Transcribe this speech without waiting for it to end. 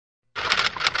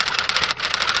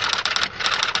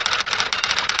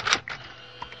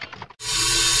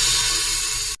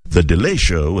The Delay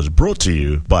Show was brought to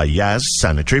you by Yaz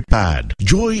Sanitary Pad,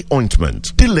 Joy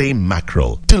Ointment, Delay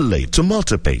Mackerel, Delay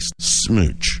Tomato Paste,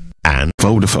 Smooch, and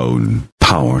Vodafone.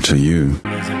 Power to you.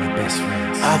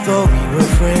 I thought we were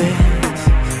friends.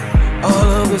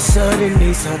 All of a sudden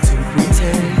they start to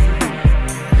pretend.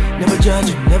 Never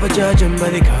judge them by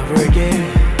the cover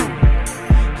again.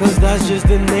 Cause that's just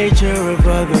the nature of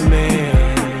other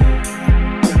men.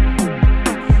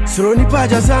 So ni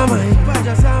pajazama,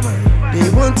 they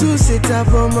want to sit up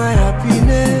on my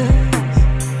happiness.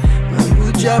 But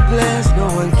who job bless, no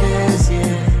one cares,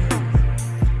 yeah.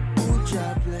 Who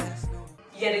job bless, no one.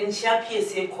 Yeah, then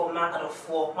PSA command out of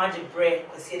 4, magic bread,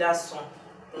 consider song.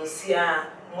 No see a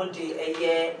mode a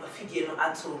year, a figure no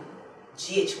ato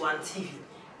GH1 TV.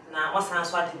 Now, what's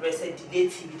answer the breast delay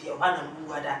TV, the one and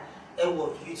Buada,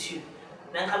 YouTube.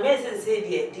 Now, come here and say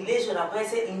the delay should have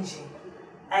say engine.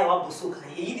 I want to soak.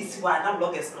 You this one, I'm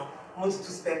bloggers no. Most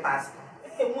to spare pass.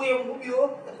 Now,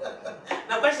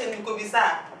 question could be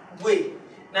sir. Wait.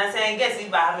 Now, saying, guess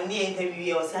if I have a near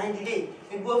interview or sign delay,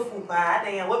 we go full bad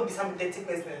and I won't be some dirty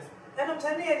business. And I'm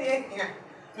telling you,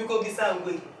 we could be some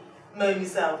way. Maybe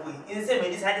some way. In the same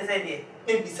way, this had to say,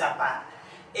 maybe some part.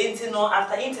 Ain't no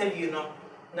after interview, no.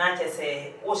 Now, just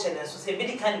say, ocean and so say,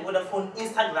 very kind of Vodafone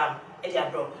Instagram, and your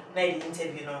bro, now the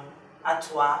interview, no, at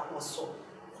or so.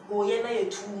 Oh, yeah, now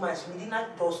too much. We did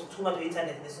not post too much on the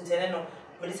internet. No,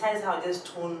 but decided how I just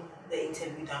tone the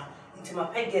interview down. Into my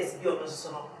peg guests, be honest,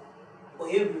 so no. Or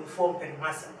you will form pen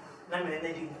master. Now, I'm going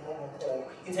to do more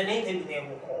call. Internet interview, they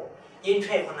will call. You ain't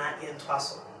try when I get to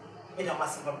us. With a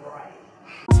massive bride.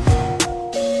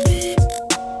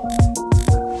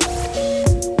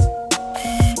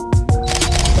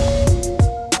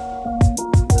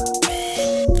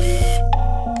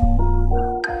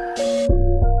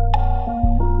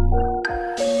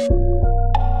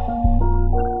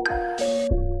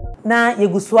 Na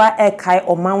yegusua ekai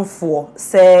omanfo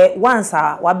se once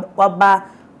waba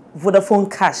Vodafone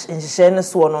cash nhihye ne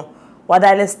so no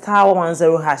wadial star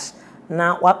 110 hash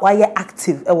na waye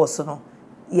active e wo so no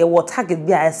ye wo target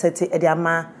bi a set e dia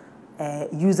ma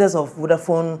users of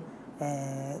Vodafone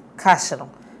cash no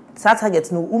that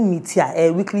target no umiti a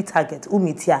weekly target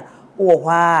umiti a wo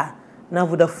hwa na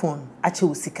Vodafone ache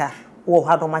usika wo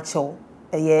hwa no ma che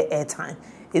ye airtime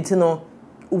it no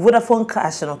Vodafone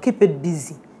cash no keep it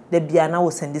busy. The Biana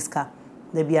will send this car.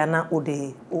 The Biana or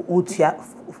the Utia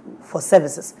for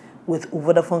services with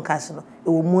Vodafone cash. It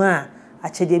will more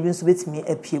actually be to me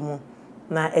a PMO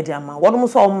na Ediama. What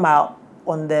almost all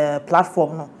on the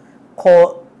platform no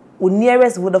call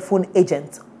nearest Vodafone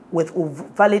agent with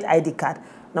valid ID card.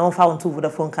 Now found to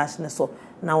Vodafone cash so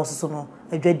now also no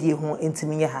a dready home into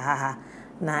me ha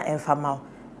na enfama.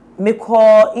 Me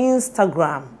call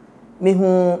Instagram. Me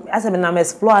who as a name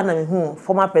explore na me who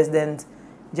former president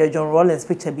John Rawlings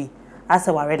picture be as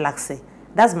I relax.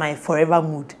 That's my forever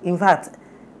mood. In fact,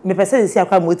 me person see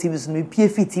akwa motives no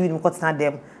PF TV no kotena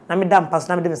dem na me dam pass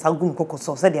na me dem sagum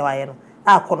kokoso said ya waye no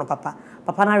akono papa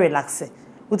na relax.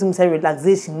 Utum say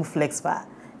relaxation mu flex ba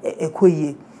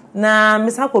ekoyie na me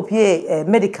sa kopie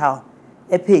medical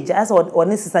page as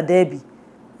on sister Debbie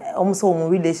almost on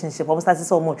relationship almost start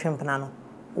so mo twempena no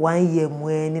 1 year mu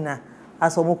ani na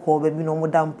as o mo ko ba bi no mo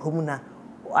dam pom na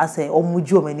ase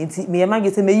omuju mani nti me ma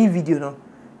gese me yi video no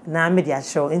na me dia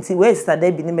show nti we sister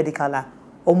there bi ni medical la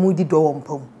omudi do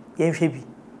wompom ye hwe bi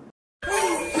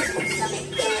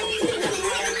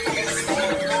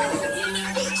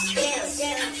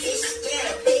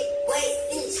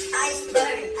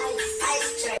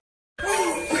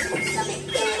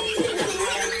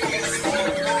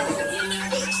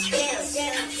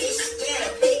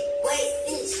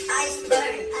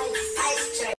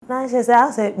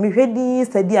I say, me ready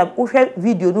study up. Uhe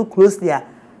video no closely.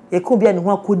 E ko bia ne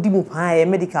ho akodi mu pa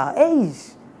medical.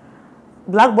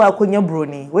 Black boy akonya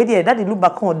brony. We dey that look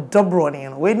back on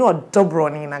dobrony. We no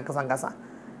dobrony na kasangasa.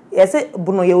 E say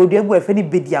buno ye odu egu efe ni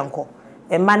bedi anko.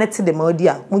 E ma ne te de ma odi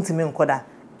a muntime nkoda.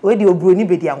 We dey obrony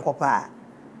bedi anko pa.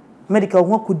 Medical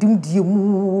ho akodi mu die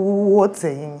mu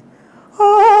wotin.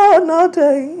 Oh no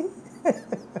day.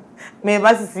 Me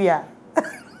basisia.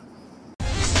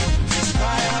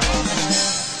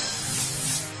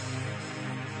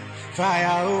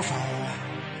 Fire, oh fire.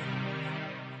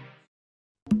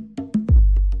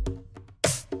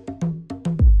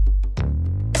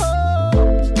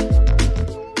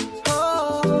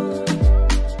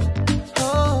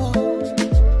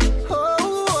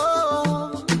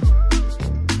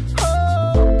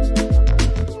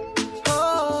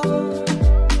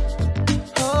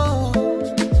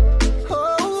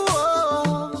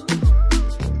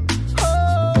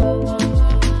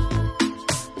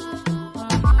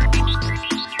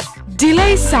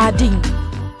 Delay sardine.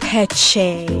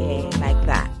 Peche like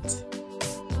that.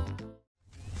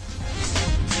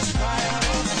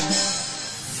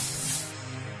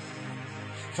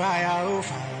 Fire, oh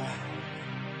fire.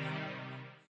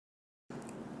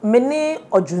 Many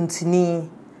ojuntini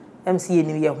MCA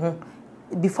New Year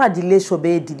before delay show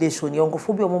be delay show ni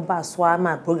onkophobia mo ba so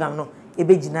ama program no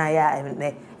ebe gina ya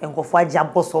ene enkofo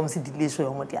ajabo so msi delay show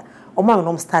yo dia omo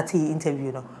no start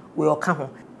interview no we oka ho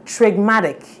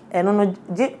Trigmatic eno no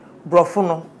je brofo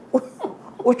no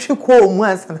otwi ko mu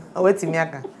asa na watimi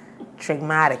aka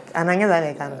Trigmatic ananya za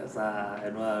na kan sa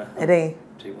eno ede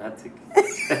Trigmatic.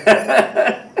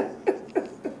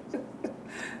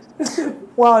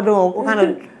 Wow, do what kind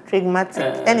of Trigmatic?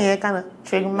 Any kind of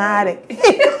Trigmatic.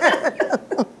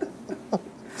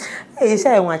 Hey,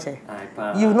 share watch it.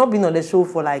 You've not been on the show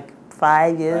for like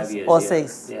 5 years or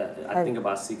 6. Yeah, I think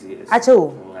about 6 years.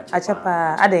 Acho,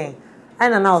 Ade. I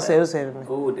don't know so.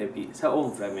 Oh, there be. So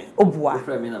own friend. Obua.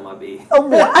 Friend me na my baby.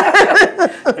 Obua.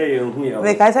 Hey, you.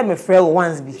 Like I said, my friend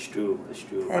once be. It's true.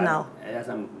 And now. Yes,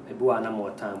 I'm a boy na more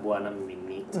time. Boy na me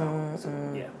meet.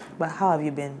 Yeah. But how have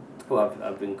you been? Oh,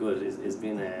 I've been good. It's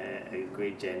been a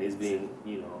great journey. It's been,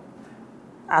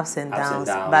 Ups and downs,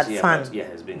 but yeah, fun. But yeah,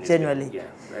 it's been generally.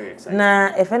 Very exciting.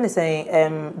 Now, if anything,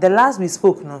 the last we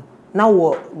spoke, no, now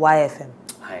what YFM?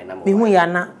 Hi, number Me who one. ya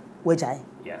na wejai.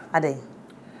 Yeah. Ade.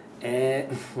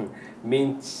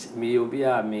 Me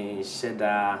obia me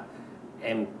sheda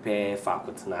MP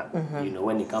faculty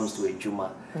when it comes to a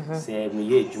juma. Say me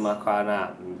ye juma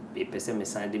kana be person me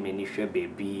sande me ni hwe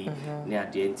baby ne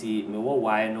ade nti me wo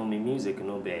why no me music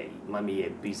no be mama ye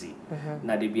busy.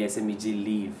 Na de be say me ji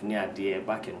leave ne ade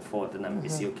back and forth and me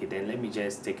say okay then let me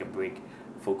just take a break,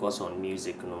 focus on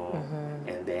music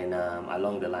and then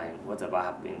along the line whatever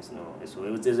happens so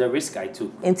it was a risk I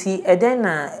took. Nti eden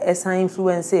na esa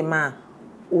influence ma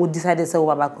o decided say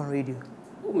we back on radio.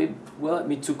 Me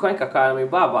too quite kakara me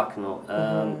back no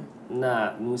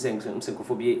na music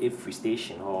for be a free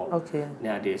station or okay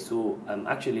there so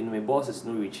actually my bosses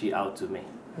no reach out to me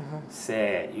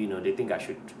say they think I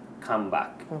should come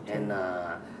back and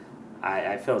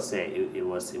I felt say it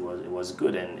was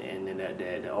good and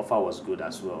the offer was good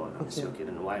as well. I said okay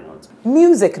then why not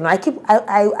music no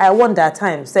I wonder at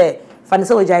times say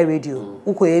fanisa wajai radio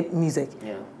uko music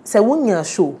say wunya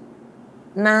show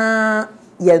na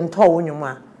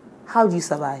how do you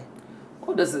survive?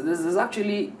 Oh, this is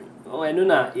actually I know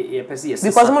na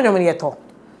because money yeto.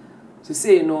 To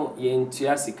say you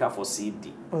sika for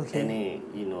CD. Okay. And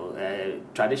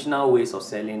traditional ways of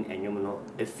selling and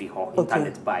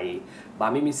internet buy.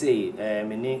 But me say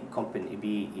many company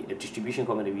be a distribution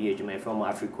company be from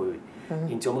Africa.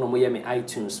 Into me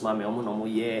iTunes,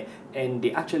 and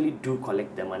they actually do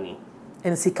collect the money.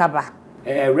 And sikaba.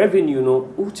 Revenue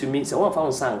to me so one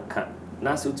found sanka.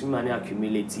 Now so to money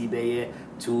accumulate 2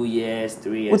 years,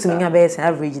 3 years. What's the best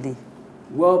average day?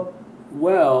 Well,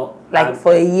 like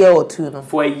for a year or two, no?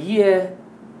 For a year,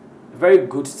 very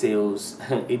good sales.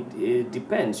 It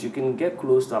depends. You can get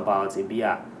close to about a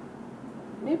year.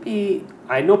 Maybe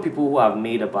I know people who have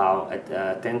made about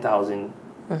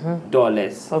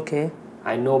 $10,000. Okay.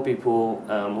 I know people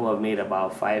who have made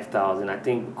about 5,000. I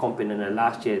think company in the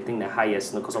last year, I think the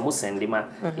highest, because almost send them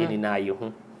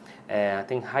I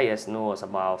think highest was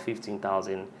about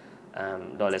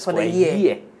 $15,000 for a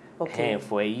year. Okay.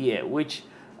 For a year, which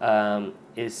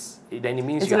is then it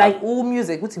means it's like all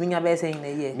music. What's mean about saying in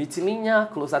a year? Mitiminya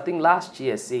close. I think last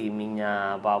year say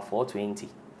minya about 420.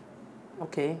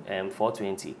 Okay.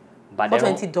 420. But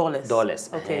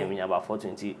 $420. Okay. Minya about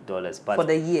 $420. But for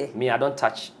the year. Me, I don't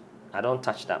touch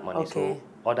that money. Okay. So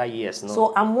other years, no.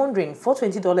 So I'm wondering,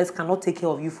 $420 cannot take care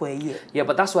of you for a year. Yeah,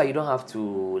 but that's why you don't have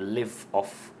to live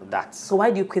off that. So why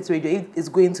do you quit radio if it's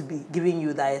going to be giving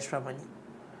you that extra money?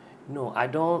 No, I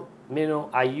don't.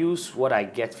 I use what I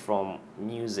get from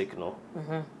music,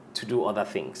 to do other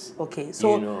things. Okay,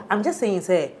 so I'm just saying,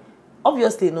 say,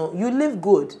 obviously, you live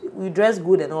good, you dress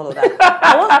good, and all of that.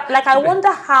 I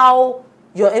wonder how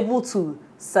you're able to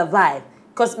survive.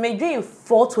 Because my dream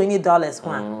 $420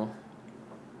 one.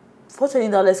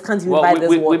 $420 can't even buy this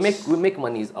watch. We make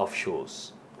money off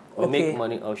shows. We make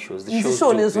money off shows. The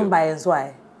show is owned by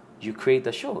why? You create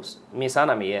the shows.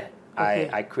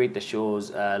 I create the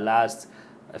shows.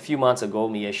 A few months ago,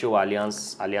 me a show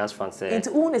Alliance Française. It's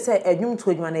only say a new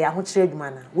to man.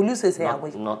 Will you say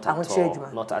not at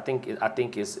all? Not. I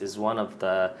think is one of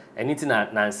the anything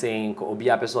I'm saying. Obi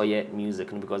apeso yet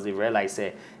music because they realize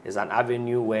it's an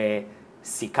avenue where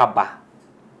sikaba,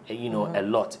 a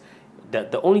lot.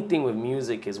 The only thing with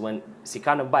music is when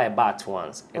sikana buy a bat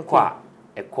once.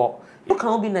 What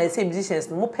can be nice musicians?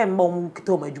 Mo pemba mo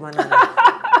kito majumana.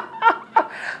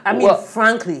 I mean,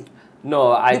 frankly.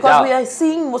 No, because we are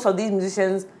seeing most of these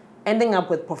musicians ending up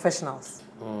with professionals.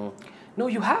 No,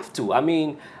 you have to. I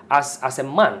mean, as a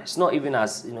man, it's not even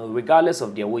as, you know, regardless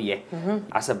of their way,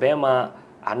 as a Bema,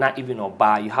 and not even a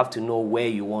bar, you have to know where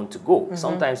you want to go.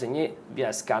 Sometimes, and yet, be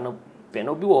a scanner,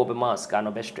 no be over mask, scanner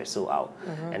be stress so out,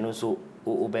 and also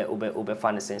over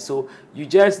fantasy. So you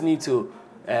just need to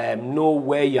know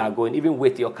where you are going, even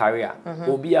with your career.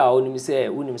 Obi a only say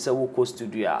who go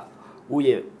studio. Who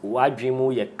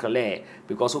dream you clear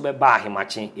because we buy him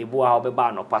matching a boy be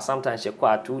bar no pass sometimes you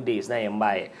quite 2 days na you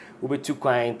buy we be 2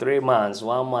 coin 3 months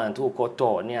 1 month who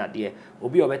quarter near there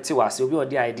obi obeti was obi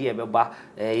the idea be ba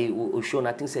show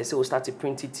nothing say we start to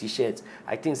print t-shirts.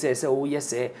 I think say oh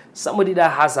yes somebody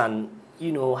that has an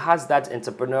has that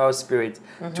entrepreneurial spirit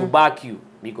to back you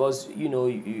because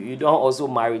you don't also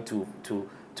marry to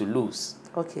lose.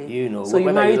 Okay. So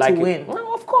you marry to win.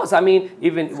 Well, of course. I mean,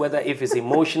 even if it's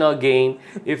emotional gain,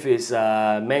 if it's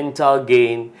mental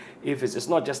gain, if it's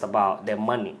not just about the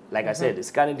money. Like I said,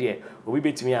 it's kind of there. We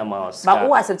be to me a mouse. But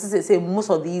who accepts to say most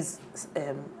of these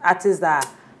artists that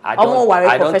I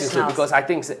don't think so because I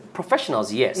think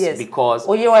professionals, yes. Because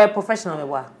you are a professional,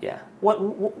 what? Yeah.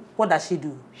 What does she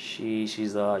do?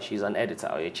 She's an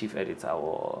editor, a chief editor,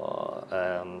 or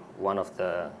one of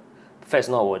the. First,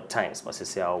 no word Times, but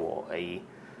say or a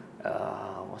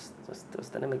what's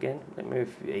the name again? Let me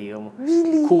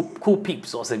really? Cool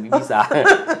peeps or something.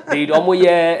 They almost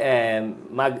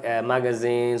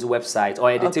magazines, websites,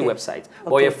 or editing websites,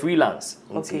 or a freelance.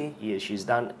 Okay. Yeah, she's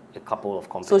done a couple of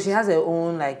companies. So she has her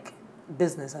own like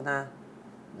business, and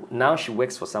now she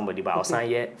works for somebody, but also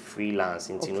yet freelance.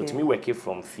 To me, working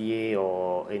from FIE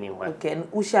or anywhere. Okay,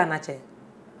 and Usha Nache.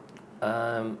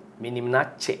 Minim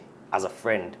Nache. As a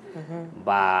friend,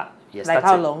 but yes. Like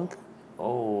how long?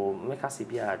 Oh, make us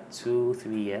be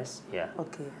 2-3 years, yeah.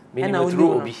 Okay. Minimum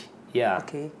through Obi, yeah.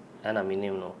 Okay. And I mean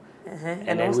no.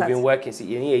 And then we've been working.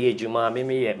 See, any Juma,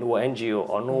 maybe NGO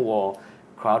or no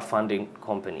crowdfunding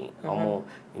company.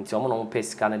 Into no pay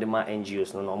Canada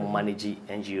NGOs, no manage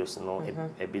NGOs, no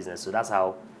a business. So that's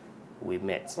how we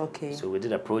met. Okay. So we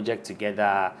did a project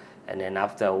together, and then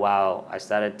after a while, I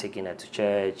started taking her to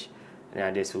church.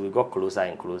 And so we got closer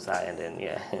and closer, and then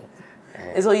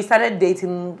So you started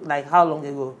dating like how long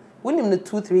ago? We need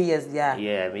 2-3 years, yeah.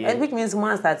 Yeah, and which means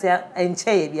one starts and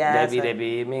change, yeah.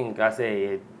 Maybe mean I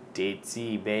say date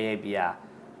baby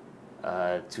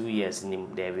 2 years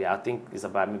in I think it's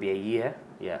about maybe a year,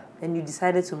 yeah. And you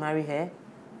decided to marry her?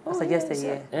 Or just a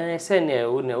year? And I said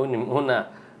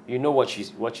you know what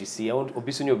you see. I won't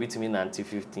be to me until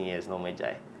 15 years, no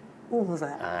major. Who was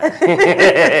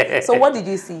that? So what did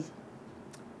you see?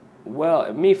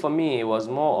 Well, for me, it was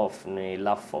more of a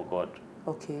love for God.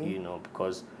 Okay.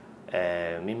 Because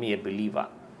me a believer,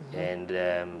 and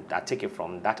I take it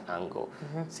from that angle.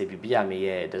 Say,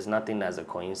 there's nothing as a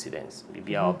coincidence.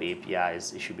 Or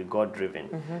it should be God driven.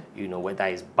 Whether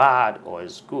it's bad or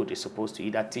it's good, it's supposed to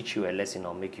either teach you a lesson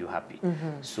or make you happy.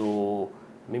 So,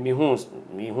 me who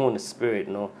spirit,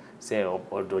 say or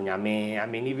I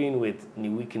mean, even with the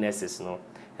weaknesses,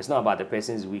 it's not about the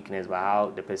person's weakness, but how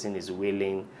the person is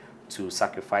willing to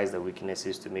sacrifice the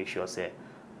weaknesses to make sure say,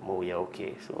 oh yeah,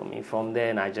 okay. So from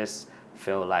then I just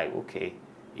felt like okay,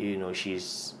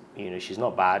 she's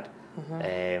not bad.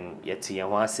 Yet I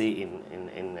want to say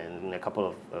in a couple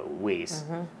of ways.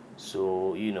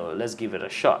 So let's give it a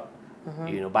shot.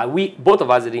 But both of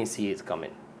us didn't see it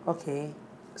coming. Okay.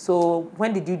 So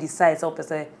when did you decide? So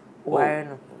person.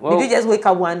 Well, did you just wake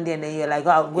up one day and then you're like,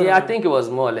 oh, yeah, I think it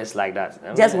was more or less like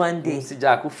that. Just one day. So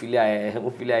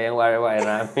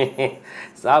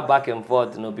back and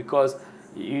forth, because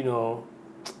ube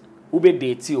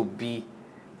date will be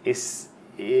is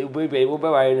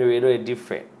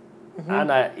different.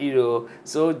 And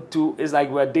so it's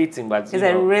like we're dating, but it's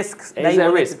a risk. It's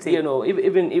a risk.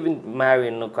 Even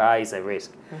marrying is a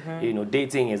risk.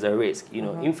 Dating is a risk.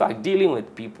 In fact, dealing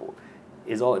with people.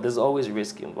 There's always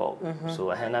risk involved. So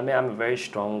and I'm a very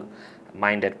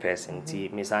strong-minded person.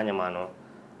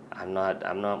 I'm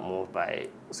not moved by it.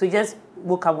 So you just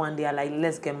woke up one day like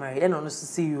let's get married and honestly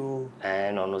see you.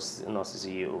 And honestly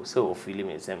see you. So feeling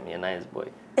me send me a nice boy.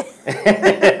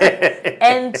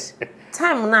 And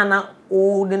time now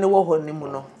old in the world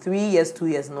 3 years, 2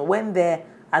 years no. When there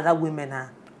other women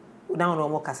are down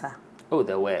on Mokasa. Oh,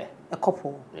 there were a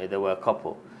couple. Yeah, there were a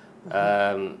couple.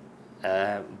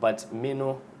 But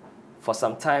for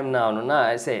some time now,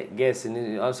 I say, guess,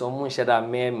 also should have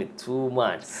made me too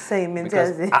much. Same,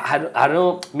 because I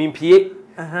don't mean PA.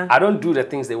 I don't do the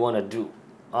things they want to do.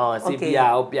 Say, be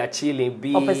chilling,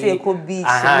 be.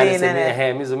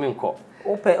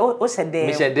 Open, said them.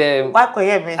 Me said them. Why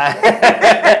could me?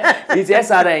 It's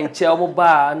yes, I in Chelmo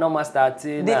bar, no more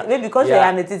starting. Maybe because they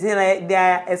are they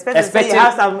are expecting you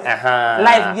have some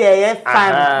life,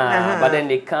 fun. But then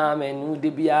they come and they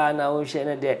be now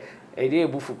sharing there. A day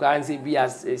bufuka say be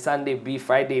as Sunday be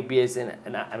Friday be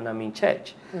and I'm in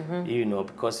church, you know,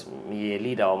 because me a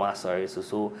leader or my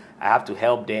so I have to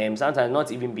help them. Sometimes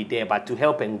not even be there, but to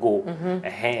help and go.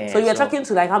 So you were talking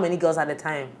to like how many girls at the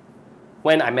time?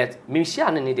 When I met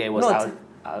Michiana, there was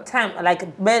out. Time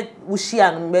like met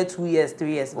Ushian met 2 years,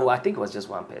 3 years. Oh, I think it was just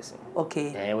one person.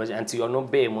 Okay. Yeah, it was until you're no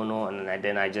bay mono, and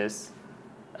then I just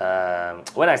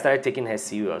when I started taking her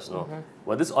serious,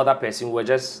 well, this other person were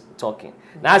just talking.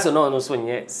 Now, so no, so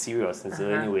when serious, and so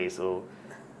anyway, so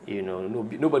you know,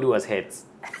 nobody was hurt.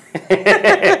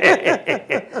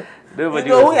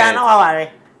 Nobody was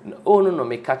hurt. Oh no,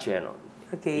 me catch you, no.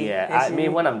 Okay. Yeah, I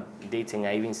mean when I'm dating,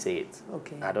 I even say it.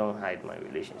 Okay. I don't hide my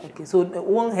relationship. Okay, so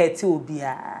one hurt will be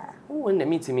when they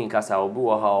meet me in casa, I'll be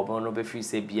how no be free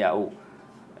say be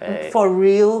for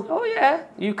real. Oh yeah,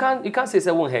 you can't say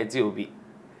say won't hurt you be.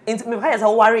 Into me as a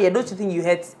warrior, don't you think you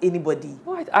hurt anybody?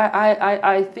 What?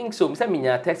 I think so. Send me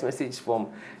a text message from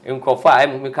Nkrofa.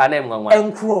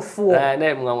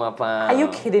 Are you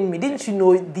kidding me? Didn't you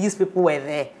know these people were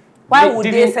there? Why would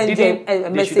they send you a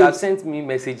message? They should have sent me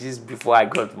messages before I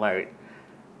got married.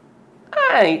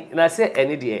 And I said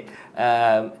any day.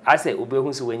 I said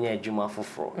Ubehun so when you juma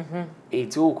for.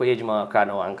 It will koye juma ka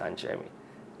na one can share me.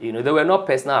 You know, there were no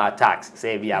personal attacks.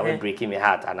 Say be I will breaking my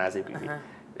heart and I said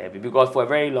because for a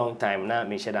very long time now,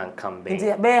 me share and come back.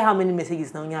 How many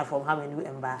messages now you have from how many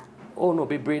member? Oh no,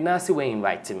 be brain now see when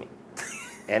invite me.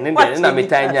 And then I'm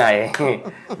tiny.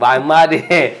 But I'm mad.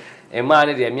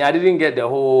 I didn't get the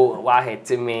whole why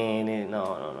hurting me.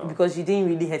 No. Because you didn't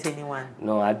really hurt anyone.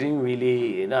 No, I didn't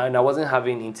really. No, and I wasn't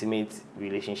having intimate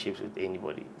relationships with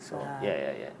anybody. So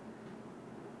yeah.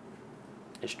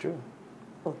 It's true.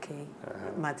 Okay,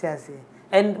 Matthias.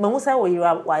 And Mamusa, were you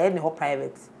in the whole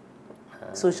private?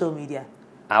 Social media.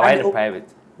 I went to private.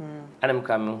 And I'm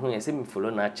coming here. See me follow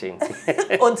na change.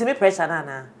 Until me pressure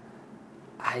na.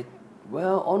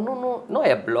 No,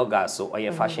 a blogger so or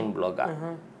a fashion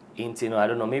blogger. Into I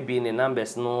don't know. Maybe in the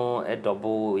numbers no a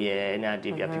double any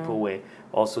idea. People were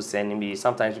also sending me.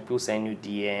 Sometimes people send you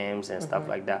DMs and stuff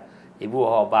like that. If you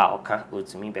are about or can't go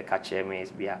to me, be catch me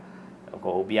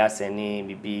or be sending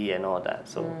BB and all that.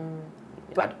 So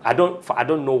I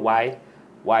don't know why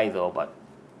though, but.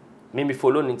 Maybe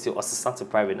following into or something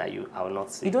private that I will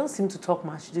not see. You don't seem to talk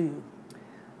much, do you?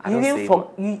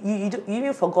 You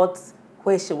even forgot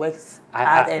where she works.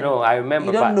 No, I remember.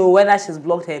 You don't know whether she's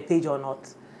blocked her page or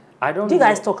not. I don't. Do you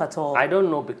guys talk at all? I don't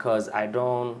know because I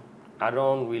don't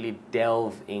really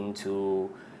delve into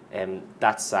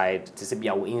that side to say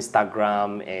our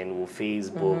Instagram and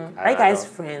Facebook. Are you guys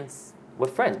friends? We're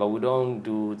friends, but we don't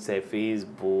do say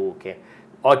Facebook.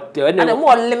 And there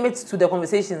more limits to the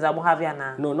conversations that we have here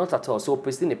now. No, not at all. So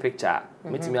posting a picture,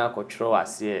 meeting me I control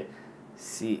as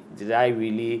see did I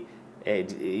really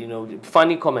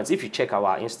funny comments. If you check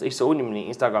our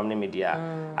Instagram name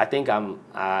media, I think I'm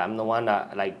the one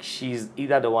that like she's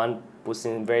either the one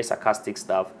posting very sarcastic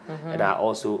stuff and I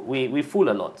also we fool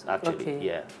a lot actually. Okay.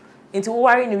 Yeah. Into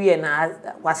worrying we na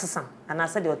wasisam and I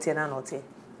said otiena not.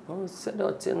 Oh, said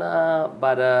otiena,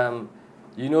 but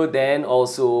then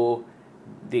also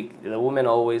the women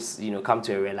always, come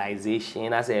to a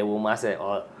realization. I say a woman say,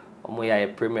 oh, a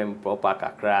premium proper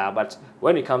kakra. But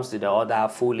when it comes to the other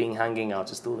fooling, hanging out,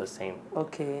 it's still the same.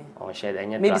 Okay.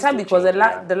 Maybe it's because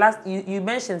the last you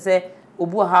mentioned say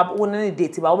Obu have only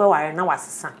dated, but we now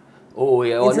was oh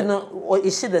yeah. Or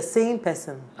is she the same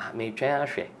person? Me try and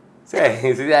share.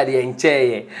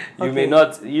 You may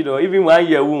not, even 1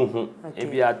 year womb.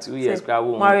 Maybe 2 years.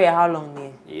 Maria, how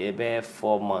long? Yeah, be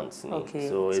 4 months. Okay.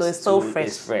 So it's so fresh.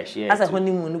 It's fresh, yeah. As a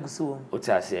honeymoon,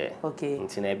 okay.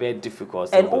 It's a bit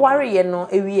difficult. And worry,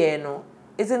 every year,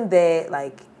 isn't there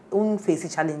like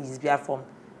face challenges be from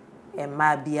and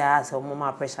maybe as a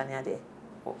mama pressure near there?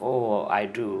 Oh, I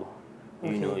do.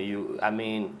 Okay. I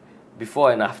mean,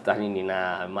 before and after,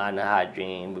 a man had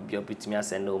dream, would be able to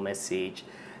send no message.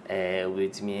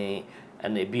 With me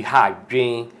and a be hard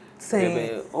drink.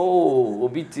 Oh,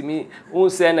 beat me. Who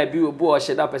send a be a boy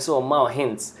shed up a so amount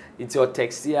hints. It's your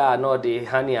text here, no the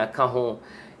honey I come home.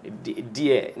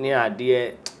 Dear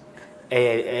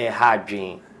a hard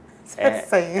drink.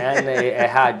 And a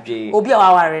hard drink. Obi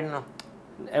no.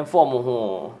 And for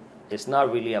home. It's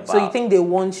not really about. So you think they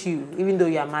want you, even though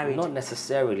you are married? Not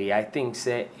necessarily. I think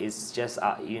it's just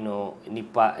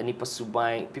nipa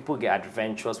subai. People get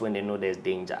adventurous when they know there's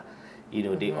danger. You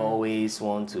know, they always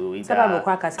want to either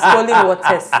stolen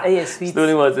waters, sweet.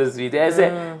 Stolen waters, sweet.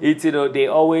 You know, they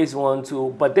always want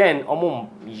to, but then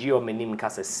your name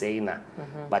kasa say na,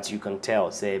 but you can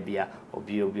tell say bia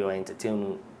obi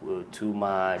entertain too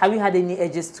much. Have you had any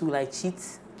edges to like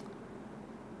cheat?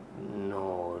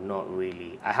 No, not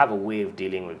really. I have a way of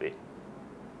dealing with it.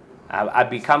 I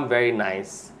become very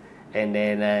nice, and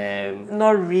then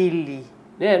not really.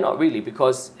 Yeah, not really,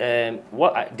 because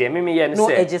what they made me no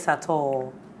edges at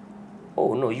all.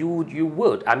 Oh no, you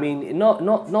would. I mean,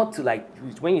 not to like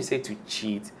when you say to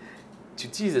cheat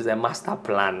is a master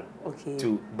plan. Okay.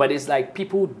 But it's like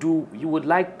people do. You would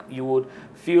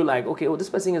feel like, okay, oh,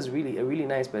 this person is really a really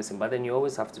nice person, but then you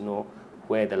always have to know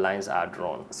where the lines are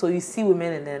drawn. So you see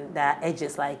women and then there are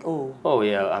edges like, oh. Oh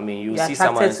yeah, I mean you see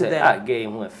someone and say, gay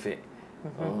who fit.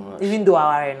 Even though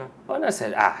I know. When I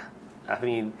said, I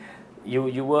mean.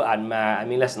 You will admire. I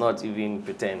mean, let's not even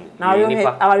pretend. Now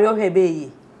our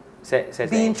baby.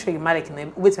 Being Trigmatic,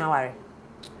 which one worry?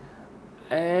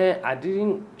 I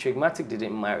didn't. Trigmatic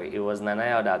didn't marry. It was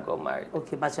Nanaya that got married.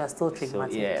 Okay, but you're still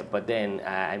Trigmatic. So, yeah, but then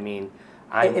I mean,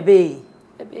 a baby.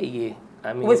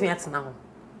 I mean, what's me at now?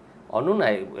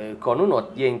 Kono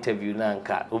not ye interview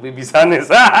nanka. Obi business.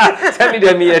 Tell me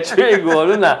them me a trig.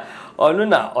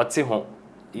 Onuna otihon.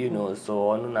 You know,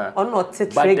 so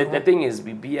but the thing is,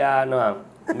 bibia no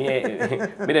me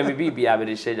bibia be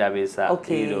the share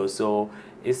okay. You know, so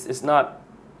it's not,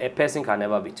 a person can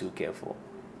never be too careful.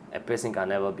 A person can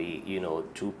never be, you know,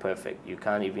 too perfect. You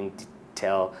can't even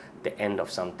tell the end of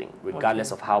something,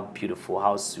 regardless of how beautiful,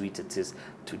 how sweet it is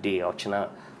today. Ochina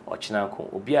ko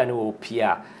obia no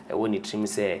opia e woni trim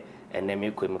say and then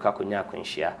me konya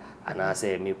kwenshia. And I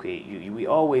say, we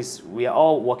are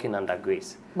all working under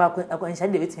grace. But when she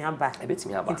did me about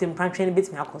it, training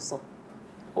bit me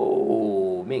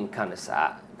oh, main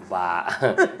cancer, but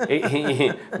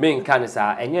main cancer,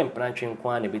 and you're planting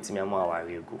quan a bit me a more.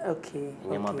 Okay.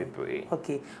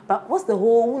 Okay. But what's the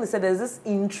whole one said? There's this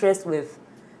interest with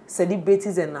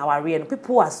celebrities and our real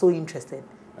people are so interested.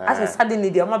 As suddenly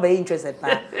they are very interested.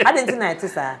 I didn't know it,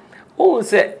 sir. Oh,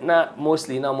 say na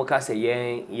mostly na mo ka say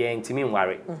yen timi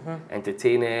nware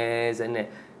entertainers and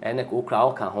the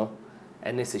crowd can ho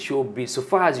and it's a show be so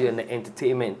far as you're in the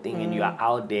entertainment thing and you are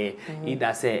out there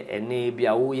either say and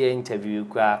bia wo ye interview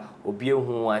kwa obi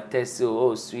hu attest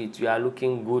oh sweet you are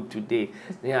looking good today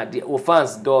yeah the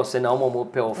fans doors and mo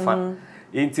pe fan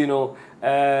you know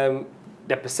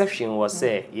the perception was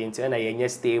say you na yen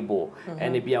stable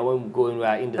and bia when going we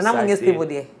are in the side stable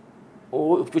there.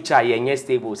 Oh, which are yes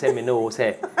stable. Say me no,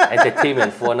 say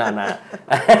entertainment for Nana.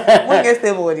 When you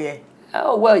stable there?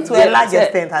 Oh well, to a large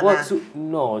extent,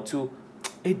 to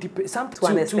it depends.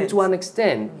 To an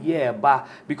extent, yeah. But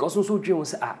because also dream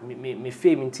say me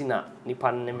fame in tina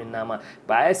nipa name nama.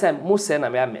 But I say most say na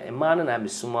me a man na me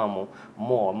suma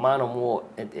more man or more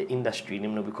industry, you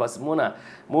know, because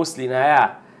mostly na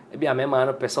ya be a man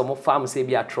no person more farm say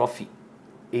be a trophy.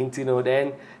 You know,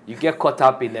 then you get caught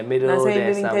up in the middle.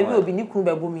 There's wow,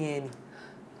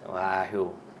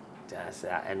 just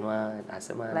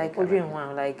like what do you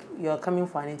want? Like you're coming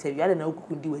for an interview. I don't know who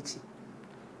could do it.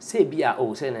 Say be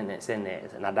say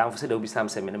na damn say there will be some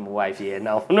say my wife here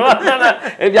now. No.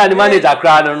 If you are the manager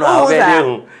crowd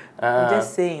no. I'm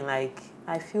just saying, like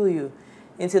I feel you.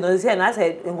 And so and I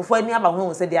said, before any about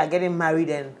when said they are getting married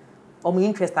and I'm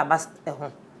interested about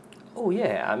home. Oh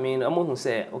yeah, I mean, I'm going to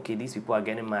say, okay, these people are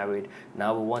getting married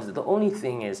now. We want the only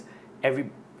thing is,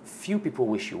 few people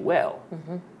wish you well.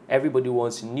 Everybody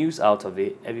wants news out of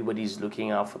it. Everybody's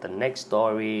looking out for the next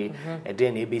story, and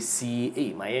then ABC,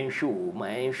 hey, my show,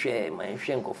 my share,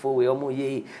 go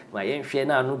forward, my share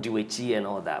now no do it and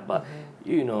all that. But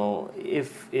you know,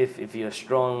 if you're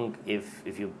strong, if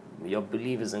your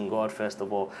belief is in God first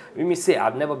of all, let me say,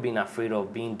 I've never been afraid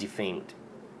of being defamed.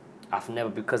 I've never,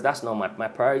 because that's not my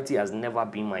priority has never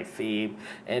been my fame.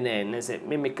 And then they say,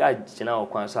 me make a general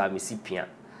so I'm a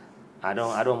I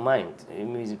don't mind. It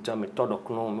means you tell me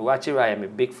watch it, I am a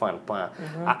big fan.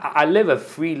 I live a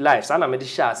free life. So I'm a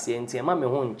share CNT. I'm a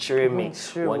home cheer me.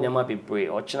 One yama be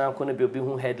brave. Or china gonna be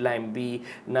who headline be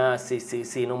na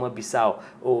say no more bisao.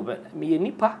 Oh, but me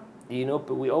nipa. You know,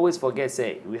 we always forget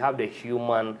say we have the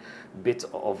human bit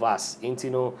of us. You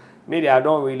know. Maybe I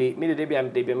don't really. Maybe they be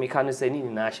can't say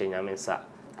anything. Are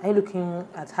you looking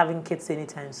at having kids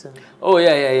anytime soon? Oh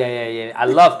yeah. I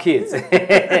love kids. We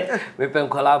can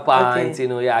collab, you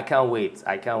know. Yeah, I can't wait.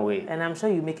 And I'm sure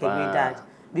you make a great dad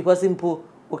because simple.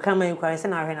 We come and inquire.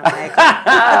 Now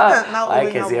I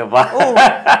can see about. Oh,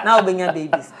 now bring your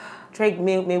babies. Treg,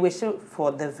 may wish you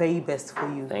for the very best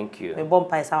for you. Thank you. We born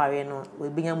pais our no. We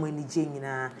bring your money, Jane.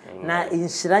 Na in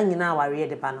Shirang na our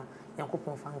the panel.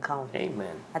 Yankopon fan count.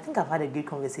 Amen. I think I've had a good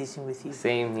conversation with you.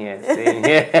 Same here, same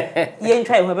here. You ain't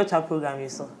trying whoever chat program you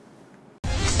saw.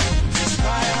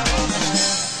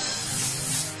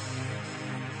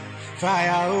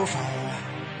 Fire, oh fire.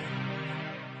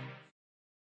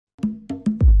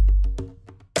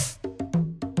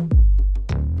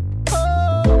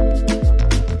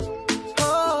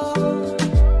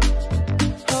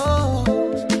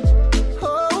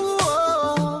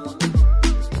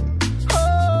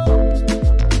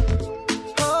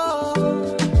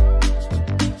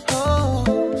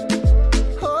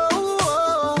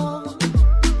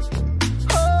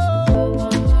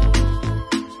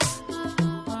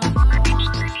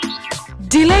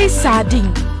 Delay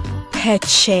sardine,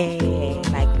 peche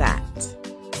like that.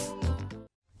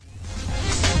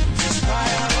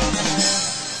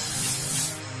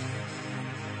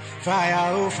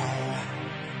 Fire, oh fire.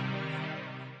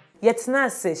 Yet now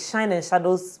say Shine and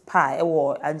Shadows Pie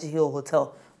or Angie Hill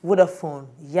Hotel, Vodafone,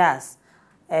 yes,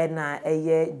 and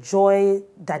a Joy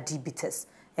Daddy Bitters,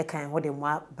 a kind what they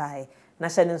want by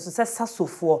National Success Sasso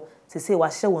for to say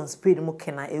what she wants spread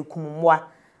mukena e kumwa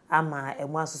ama e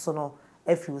mwa so no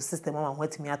afi system ama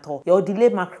hwetimi ato your delay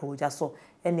macro jaso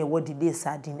ene wo delay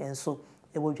sardine enso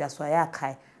e wo jaso ya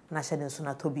kai na hye nso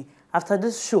na tobi after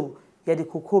this show ye the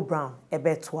Cocoa Brown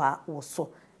ebetoa wo so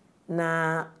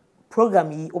na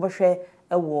program yi obehwe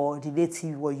e wo delay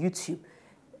TV wo YouTube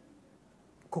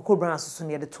Cocoa Brown so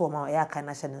ne de to ma ya kai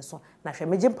na hye nso na hwe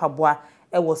meje mpaboa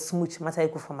e wo smooth mata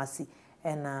eco pharmacy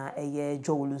na eye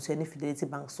jowulu nso ne Fidelity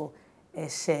Bank so e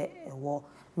share e wo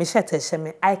me share te share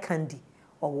me eye candy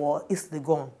or is the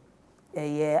gone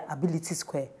ability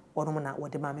square or no na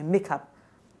what the mammy makeup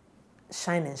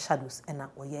shine and shadows and na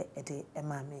oye ede e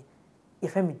mammy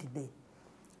if me delay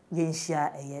yen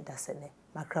share that's ene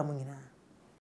makramu nyina